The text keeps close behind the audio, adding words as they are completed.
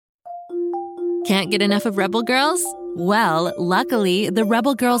Can't get enough of Rebel Girls? Well, luckily, the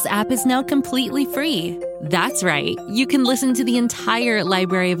Rebel Girls app is now completely free. That's right. You can listen to the entire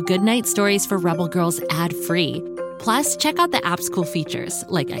library of goodnight stories for Rebel Girls ad-free. Plus, check out the app's cool features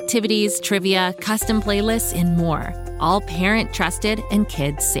like activities, trivia, custom playlists, and more. All parent-trusted and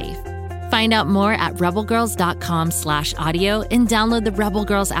kids-safe. Find out more at rebelgirls.com/audio and download the Rebel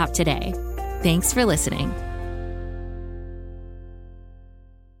Girls app today. Thanks for listening.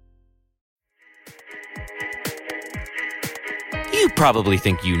 You probably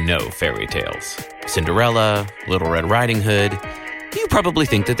think you know fairy tales. Cinderella, Little Red Riding Hood. You probably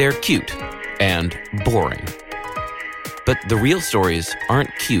think that they're cute and boring. But the real stories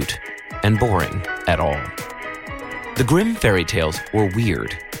aren't cute and boring at all. The Grimm fairy tales were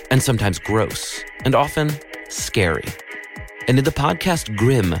weird and sometimes gross and often scary. And in the podcast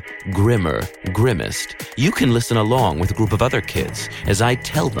Grimm, Grimmer, Grimmest, you can listen along with a group of other kids as I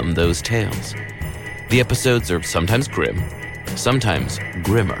tell them those tales. The episodes are sometimes grim, sometimes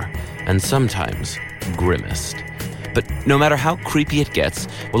grimmer, and sometimes grimmest. But no matter how creepy it gets,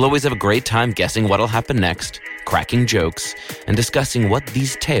 we'll always have a great time guessing what'll happen next, cracking jokes, and discussing what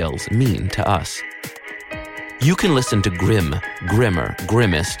these tales mean to us. You can listen to Grimm, Grimmer,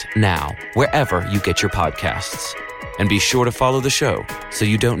 Grimmest now, wherever you get your podcasts. And be sure to follow the show so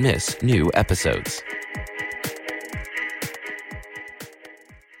you don't miss new episodes.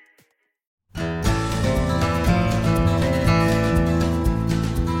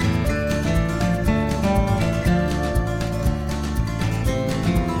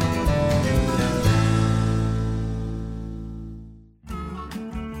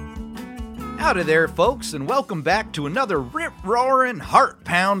 Howdy there, folks, and welcome back to another rip-roaring,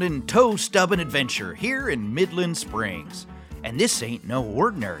 heart-pounding, toe-stubbing adventure here in Middlin Springs. And this ain't no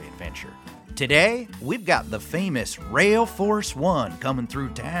ordinary adventure. Today, we've got the famous Rail Force One coming through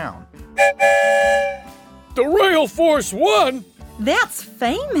town. The Rail Force One? That's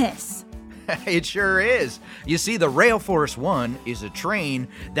famous. It sure is. You see, the Rail Force One is a train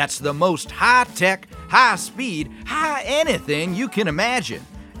that's the most high-tech, high-speed, high-anything you can imagine.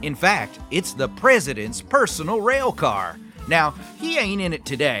 In fact, it's the president's personal rail car. Now, he ain't in it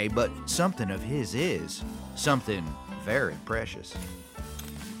today, but something of his is. Something very precious.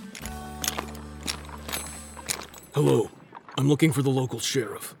 Hello. I'm looking for the local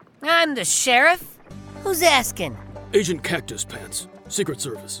sheriff. I'm the sheriff? Who's asking? Agent Cactus Pants, Secret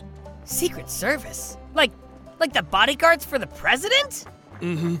Service. Secret Service? Like the bodyguards for the president?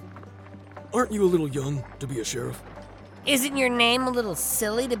 Mm-hmm. Aren't you a little young to be a sheriff? Isn't your name a little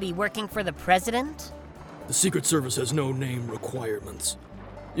silly to be working for the president? The Secret Service has no name requirements.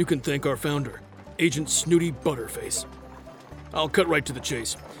 You can thank our founder, Agent Snooty Butterface. I'll cut right to the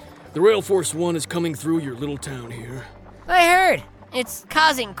chase. The Rail Force One is coming through your little town here. I heard. It's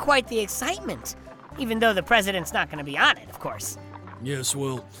causing quite the excitement. Even though the president's not going to be on it, of course. Yes,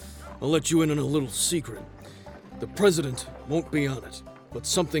 well, I'll let you in on a little secret. The president won't be on it, but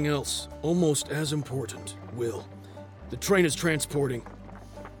something else, almost as important, will. The train is transporting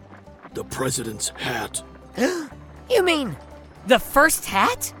the president's hat. You mean the first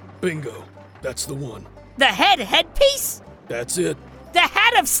hat? Bingo. That's the one. The headpiece? That's it. The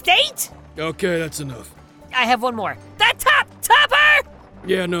hat of state? Okay, that's enough. I have one more. The topper!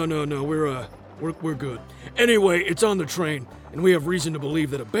 Yeah, no. We're good. Anyway, it's on the train, and we have reason to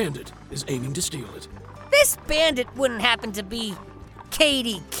believe that a bandit is aiming to steal it. This bandit wouldn't happen to be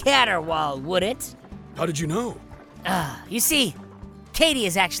Catie Caterwaul, would it? How did you know? You see, Catie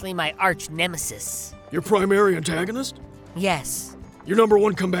is actually my arch nemesis. Your primary antagonist? Yes. Your number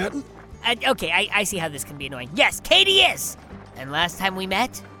one combatant? Okay, I see how this can be annoying. Yes, Catie is! And last time we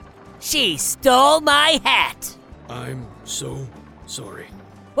met, she stole my hat. I'm so sorry.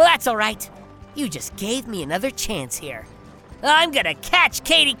 Well, that's all right. You just gave me another chance here. I'm gonna catch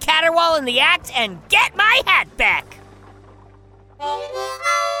Catie Caterwaul in the act and get my hat back!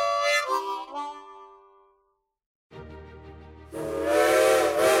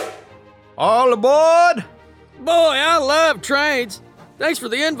 All aboard! Boy, I love trains. Thanks for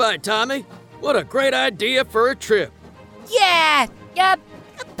the invite, Tommy. What a great idea for a trip. Yeah, about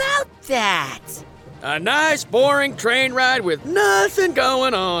that. A nice, boring train ride with nothing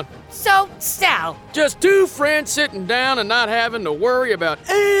going on. So, Stal. Just two friends sitting down and not having to worry about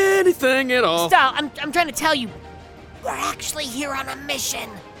anything at all. Stal, I'm trying to tell you, we're actually here on a mission.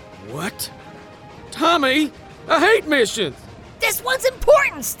 What? Tommy, I hate missions. This one's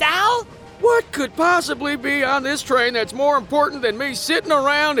important, Stal. What could possibly be on this train that's more important than me sitting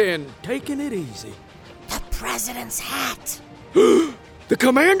around and taking it easy? The president's hat. The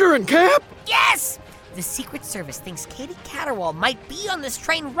commander and cap? Yes! The Secret Service thinks Catie Caterwaul might be on this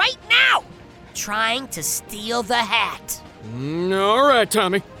train right now. trying to steal the hat. All right,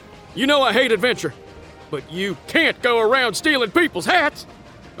 Tommy. You know I hate adventure, but you can't go around stealing people's hats.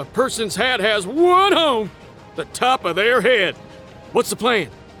 A person's hat has one home, the top of their head. What's the plan?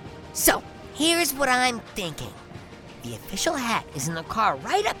 So, here's what I'm thinking. The official hat is in the car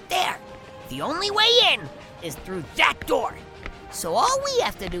right up there. The only way in is through that door. So all we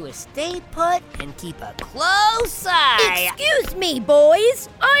have to do is stay put and keep a close eye. Excuse me, boys.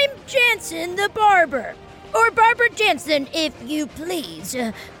 I'm Jansen the barber. Or Barber Jansen, if you please.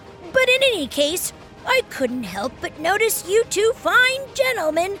 But in any case, I couldn't help but notice you two fine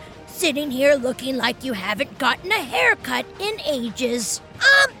gentlemen sitting here looking like you haven't gotten a haircut in ages.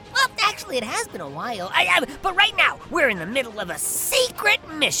 Well, actually, it has been a while. But right now, we're in the middle of a secret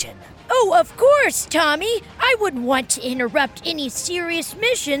mission. Oh, of course, Tommy. I wouldn't want to interrupt any serious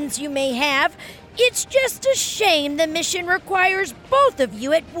missions you may have. It's just a shame the mission requires both of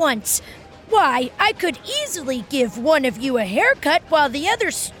you at once. Why, I could easily give one of you a haircut while the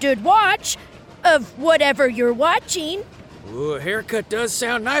other stood watch of whatever you're watching. Ooh, a haircut does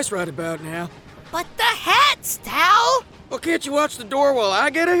sound nice right about now. But the hat, Stal! Well, can't you watch the door while I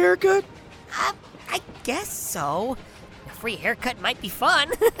get a haircut? I guess so. A free haircut might be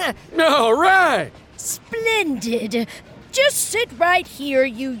fun. All right. Splendid. Just sit right here,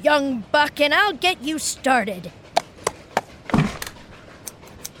 you young buck, and I'll get you started.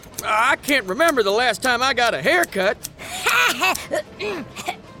 I can't remember the last time I got a haircut.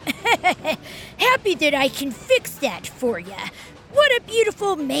 Happy that I can fix that for you. What a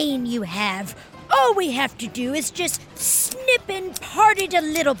beautiful mane you have. All we have to do is just snip and part it a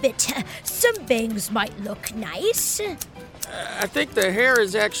little bit. Some bangs might look nice. I think the hair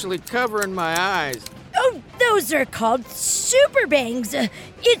is actually covering my eyes. Oh, those are called super bangs.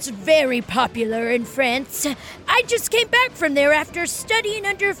 It's very popular in France. I just came back from there after studying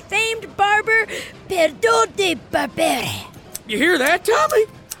under famed barber Perdot de Barber. You hear that, Tommy?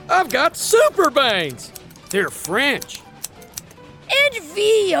 I've got super bangs. They're French. And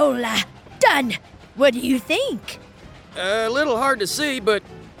viola. Done. What do you think? A little hard to see, but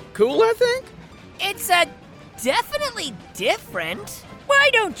cool, I think? It's definitely different. Why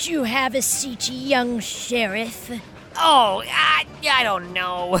don't you have a seat, young sheriff? Oh, I don't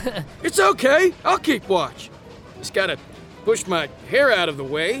know. It's okay. I'll keep watch. Just gotta push my hair out of the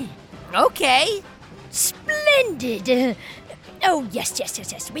way. Okay. Splendid. Oh,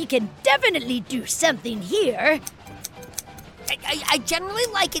 yes. We can definitely do something here. I generally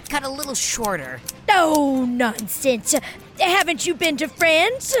like it cut a little shorter. Oh, nonsense. Haven't you been to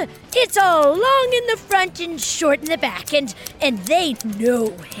France? It's all long in the front and short in the back, and they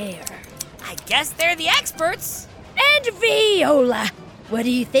know hair. I guess they're the experts. And viola. What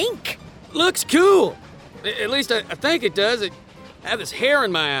do you think? Looks cool. At least I think it does. I have this hair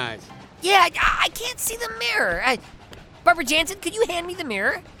in my eyes. Yeah, I can't see the mirror. Barber Jansen, could you hand me the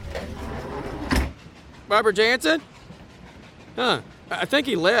mirror? Barber Jansen? Huh. I think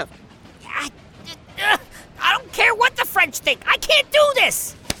he left. I don't care what the French think. I can't do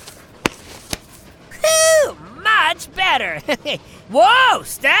this. Whew, much better. Whoa,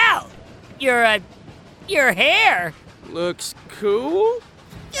 Stal. Your hair. Looks cool?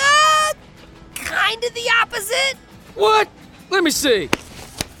 Kind of the opposite. What? Let me see.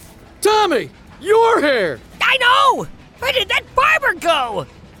 Tommy, your hair. I know. Where did that barber go?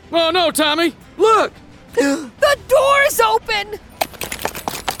 Oh, no, Tommy. Look. The door's open.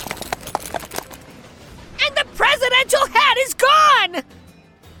 And the presidential hat is gone.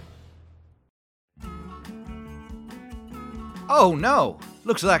 Oh no!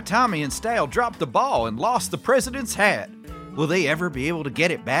 Looks like Tommy and Stal dropped the ball and lost the president's hat. Will they ever be able to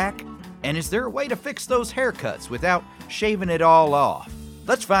get it back? And is there a way to fix those haircuts without shaving it all off?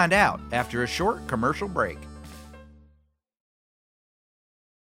 Let's find out after a short commercial break.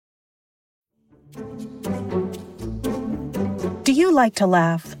 Do you like to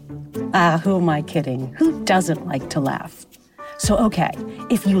laugh? Who am I kidding? Who doesn't like to laugh? So, okay,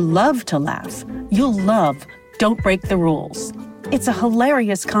 if you love to laugh, you'll love Don't Break the Rules. It's a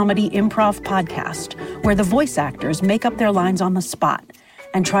hilarious comedy improv podcast where the voice actors make up their lines on the spot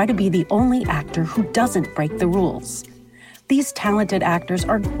and try to be the only actor who doesn't break the rules. These talented actors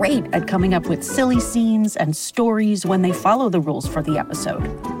are great at coming up with silly scenes and stories when they follow the rules for the episode.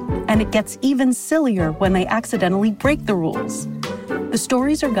 And it gets even sillier when they accidentally break the rules. The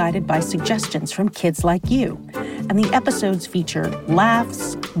stories are guided by suggestions from kids like you, and the episodes feature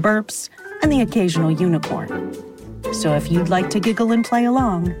laughs, burps, and the occasional unicorn. So if you'd like to giggle and play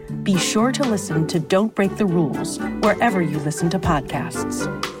along, be sure to listen to Don't Break the Rules wherever you listen to podcasts.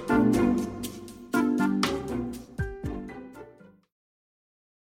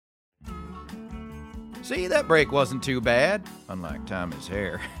 See, that break wasn't too bad, unlike Tommy's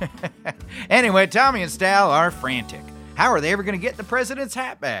hair. Anyway, Tommy and Stal are frantic. How are they ever going to get the president's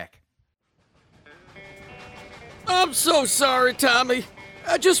hat back? I'm so sorry, Tommy.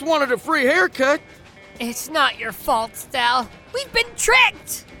 I just wanted a free haircut. It's not your fault, Stal. We've been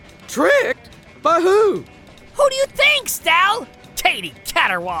tricked. Tricked? By who? Who do you think, Stal? Catie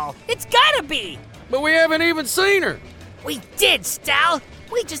Caterwaul. It's gotta be. But we haven't even seen her. We did, Stal.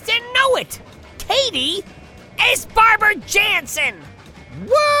 We just didn't know it. Catie is Barbara Jansen.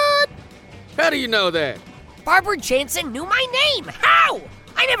 What? How do you know that? Barbara Jansen knew my name. How?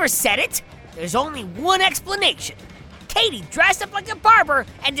 I never said it. There's only one explanation. Catie dressed up like a barber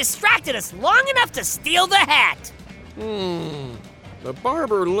and distracted us long enough to steal the hat. The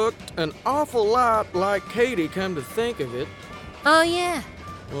barber looked an awful lot like Catie, come to think of it. Oh, yeah.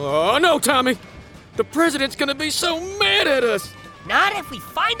 Oh, no, Tommy. The president's gonna be so mad at us. Not if we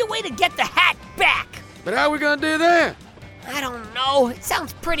find a way to get the hat back. But how are we gonna do that? I don't know. It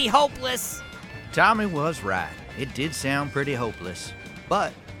sounds pretty hopeless. Tommy was right. It did sound pretty hopeless.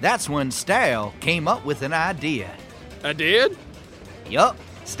 But that's when Stal came up with an idea. I did? Yup,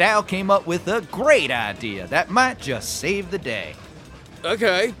 Stal came up with a great idea that might just save the day.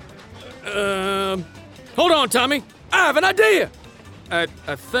 Okay. Hold on, Tommy. I have an idea. I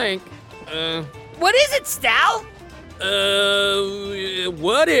think. What is it, Stal?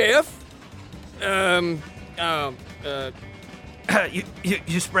 What if?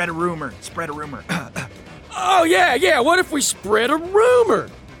 You spread a rumor. Spread a rumor. Oh, yeah. What if we spread a rumor?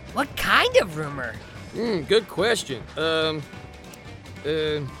 What kind of rumor? Good question. That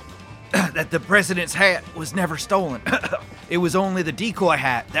the president's hat was never stolen. It was only the decoy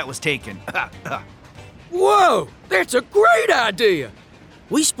hat that was taken. Whoa, that's a great idea.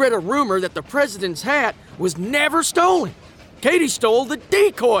 We spread a rumor that the president's hat was never stolen. Catie stole the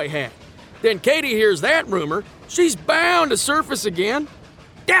decoy hat. Then Catie hears that rumor. She's bound to surface again.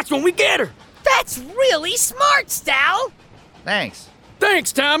 That's when we get her. That's really smart, Stal. Thanks.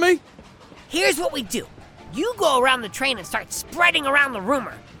 Thanks, Tommy. Here's what we do. You go around the train and start spreading around the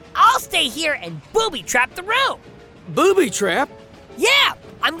rumor. I'll stay here and booby-trap the room. Booby trap? Yeah,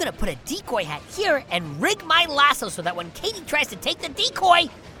 I'm gonna put a decoy hat here and rig my lasso so that when Catie tries to take the decoy,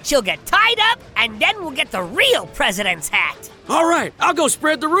 she'll get tied up and then we'll get the real president's hat. All right, I'll go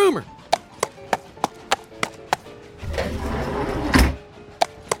spread the rumor.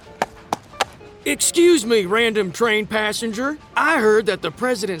 Excuse me, random train passenger. I heard that the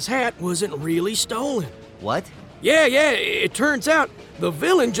president's hat wasn't really stolen. What? Yeah, it turns out the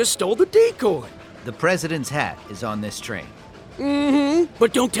villain just stole the decoy. The president's hat is on this train.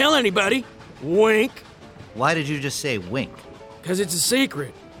 But don't tell anybody. Wink. Why did you just say wink? 'Cause it's a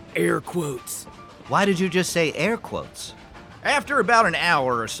secret. Air quotes. Why did you just say air quotes? After about an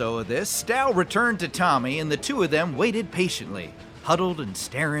hour or so of this, Stal returned to Tommy and the two of them waited patiently, huddled and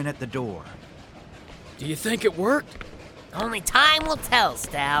staring at the door. Do you think it worked? Only time will tell,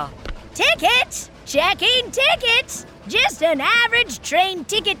 Stal. Tickets! Checking tickets! Just an average train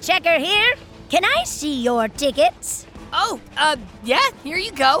ticket checker here. Can I see your tickets? Oh, yeah, here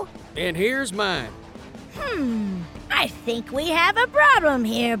you go. And here's mine. I think we have a problem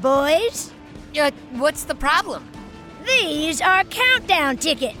here, boys. What's the problem? These are countdown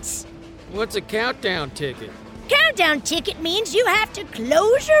tickets. What's a countdown ticket? Countdown ticket means you have to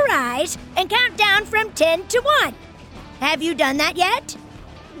close your eyes and count down from 10 to 1. Have you done that yet?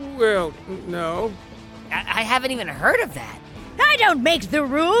 Well, no. I haven't even heard of that. I don't make the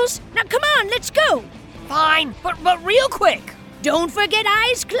rules. Now come on, let's go. Fine, but real quick. Don't forget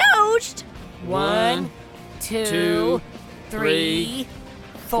eyes closed. 1, 2, 3,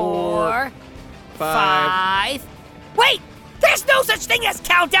 4, 5. Wait! There's no such thing as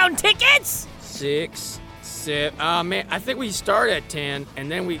countdown tickets! 6, 7. Man, I think we start at 10, and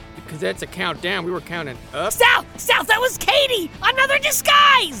then because that's a countdown, we were counting up. Stal, that was Catie! Another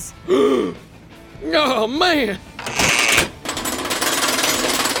disguise! Oh, man!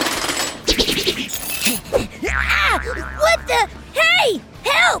 What the? Hey!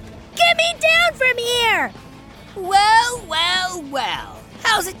 Help! Get me down from here! Well.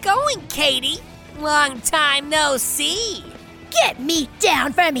 How's it going, Catie? Long time no see. Get me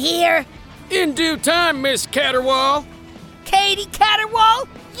down from here! In due time, Miss Caterwaul. Catie Caterwaul,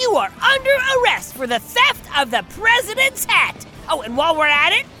 you are under arrest for the theft of the president's hat. Oh, and while we're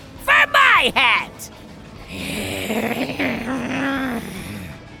at it, for my hat.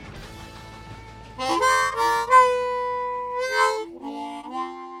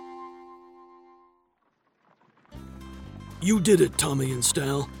 You did it, Tommy and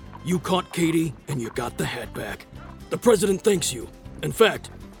Stal. You caught Catie, and you got the hat back. The president thanks you. In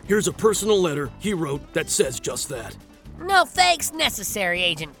fact, Here's a personal letter he wrote that says just that. No thanks necessary,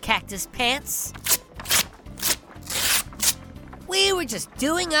 Agent Cactus Pants. We were just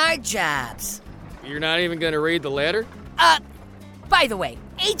doing our jobs. You're not even gonna read the letter? By the way,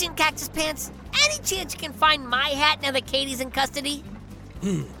 Agent Cactus Pants, any chance you can find my hat now that Catie's in custody?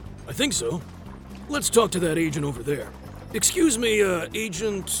 I think so. Let's talk to that agent over there. Excuse me,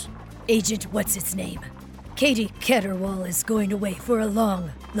 Agent... Agent what's its name? Catie Caterwaul is going away for a long,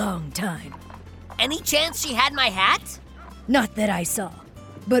 long time. Any chance she had my hat? Not that I saw,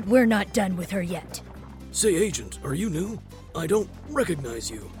 but we're not done with her yet. Say, Agent, are you new? I don't recognize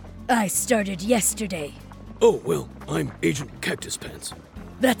you. I started yesterday. Oh, well, I'm Agent Cactus Pants.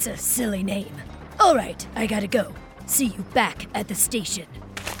 That's a silly name. All right, I gotta go. See you back at the station.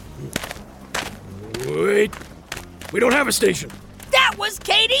 Wait. We don't have a station. That was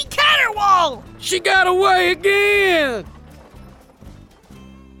Catie Caterwaul! She got away again!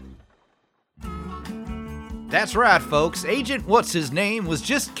 That's right, folks. Agent What's-His-Name was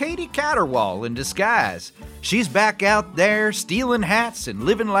just Catie Caterwaul in disguise. She's back out there stealing hats and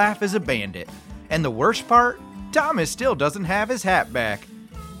living life as a bandit. And the worst part, Tommy still doesn't have his hat back.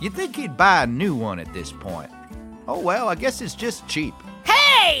 You'd think he'd buy a new one at this point. Oh well, I guess it's just cheap.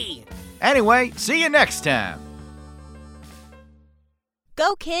 Hey! Anyway, see you next time.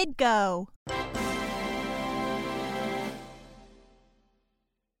 Go, kid, go.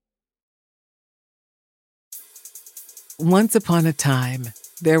 Once upon a time,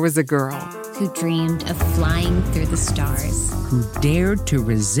 there was a girl who dreamed of flying through the stars, who dared to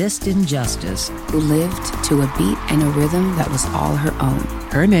resist injustice, who lived to a beat and a rhythm that was all her own.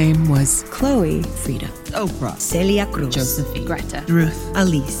 Her name was Chloe, Frida, Oprah, Celia Cruz, Josephine, Greta, Ruth,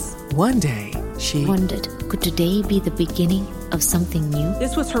 Elise. One day, she wondered, could today be the beginning of something new?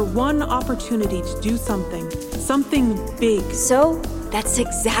 This was her one opportunity to do something big. So, that's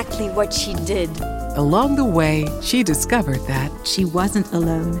exactly what she did. Along the way, she discovered that she wasn't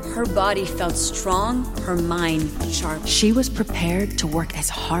alone. Her body felt strong, her mind sharp. She was prepared to work as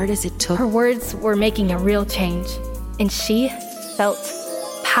hard as it took. Her words were making a real change, and she felt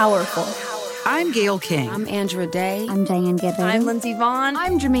powerful. I'm Gail King. I'm Andra Day. I'm Diane Guerrero. I'm Lindsay Vaughn.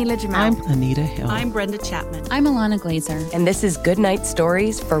 I'm Jamila Jamal. I'm Anita Hill. I'm Brenda Chapman. I'm Alana Glazer. And this is Goodnight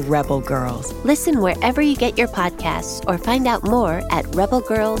Stories for Rebel Girls. Listen wherever you get your podcasts or find out more at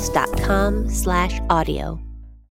rebelgirls.com/audio.